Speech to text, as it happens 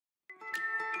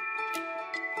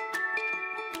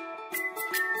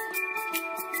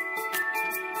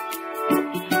नमस्कार,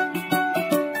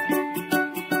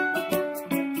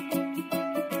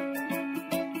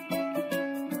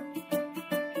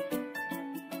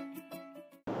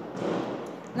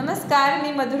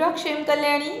 मी मधुरा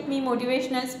क्षेमकल्याणी. मी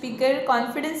motivational speaker,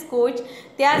 confidence coach,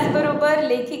 त्याचबरोबर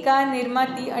लेखिका,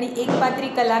 निर्माती आणि एकपात्री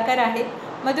कलाकार आहे.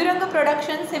 मधुरंग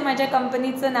प्रोडक्शन्स हे माझ्या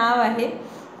कंपनीचं नाव आहे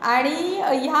आणि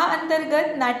ह्या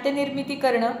अंतर्गत नाट्यनिर्मिती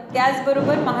करणं,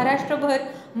 त्याचबरोबर महाराष्ट्रभर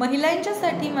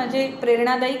महिलांच्यासाठी माझे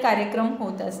प्रेरणादायी कार्यक्रम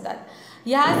होत असतात.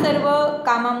 ह्या सर्व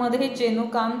कामामध्ये जेनो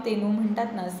काम तेनो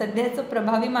म्हणतात ना, सध्याचं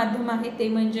प्रभावी माध्यम आहे ते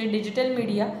म्हणजे डिजिटल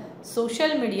मीडिया,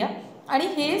 सोशल मीडिया. आणि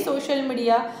हे सोशल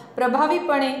मीडिया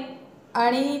प्रभावीपणे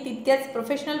आणि तितक्याच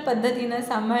प्रोफेशनल पद्धतीनं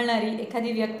सांभाळणारी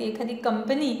एखादी व्यक्ती, एखादी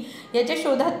कंपनी याच्या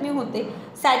शोधात मी होते.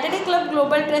 सॅटर्डे क्लब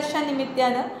ग्लोबल ट्रस्टच्या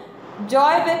निमित्तानं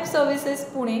Joy web services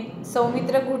Pune,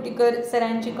 Saumitra घोटीकर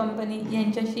सरांची कंपनी,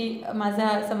 यांच्याशी माझा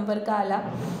संपर्क आला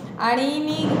आणि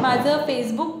मी माझं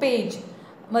फेसबुक पेज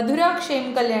मधुरा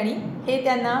क्षेमकल्याणी हे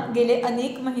त्यांना गेले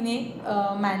अनेक महिने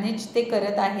मॅनेज ते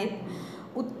करत आहेत.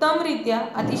 उत्तमरित्या,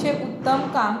 अतिशय उत्तम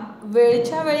काम,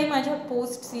 वेळच्या वेळी माझ्या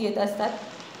पोस्ट्स येत असतात.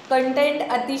 कंटेंट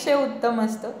अतिशय उत्तम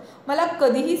असतं. मला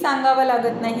कधीही सांगावं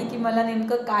लागत नाही की मला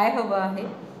नेमकं काय हवं आहे.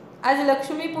 आज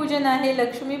लक्ष्मीपूजन आहे.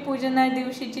 लक्ष्मीपूजना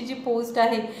दिवशीची जी पोस्ट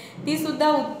आहे तीसुद्धा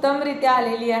उत्तमरित्या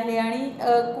आलेली आहे आणि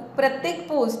प्रत्येक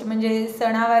पोस्ट म्हणजे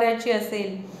सणावाराची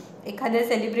असेल, एखाद्या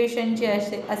सेलिब्रेशनची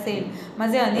असेल,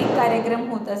 माझे अनेक कार्यक्रम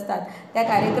होत असतात, त्या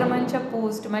कार्यक्रमांच्या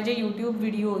पोस्ट, माझे यूट्यूब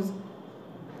व्हिडिओज,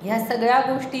 ह्या सगळ्या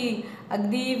गोष्टी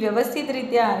अगदी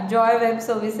व्यवस्थितरित्या जॉय वेब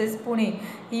सर्व्हिसेस पुणे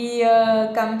ही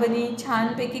कंपनी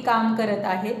छानपैकी काम करत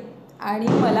आहे आणि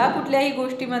मला कुठल्याही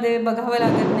गोष्टीमध्ये बघावं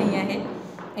लागत नाही आहे.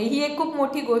 ही एक खूप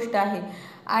मोठी गोष्ट आहे.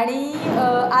 आणि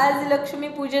आज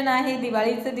लक्ष्मीपूजन आहे,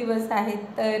 दिवाळीचे दिवस आहेत,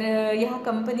 तर ह्या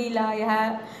कंपनीला,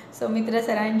 ह्या सौमित्र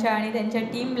सरांच्या आणि त्यांच्या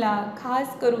टीमला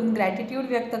खास करून ग्रॅटिट्यूड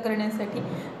व्यक्त करण्यासाठी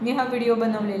मी हा व्हिडिओ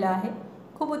बनवलेला आहे.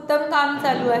 खूप उत्तम काम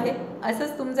चालू आहे.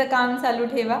 असंच तुमचं काम चालू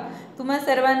ठेवा. तुम्हा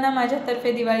सर्वांना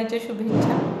माझ्यातर्फे दिवाळीच्या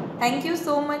शुभेच्छा. Thank you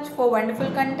so much for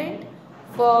wonderful content,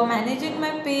 for managing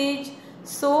my page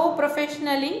so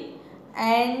professionally,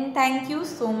 and thank you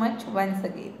so much once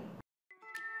again.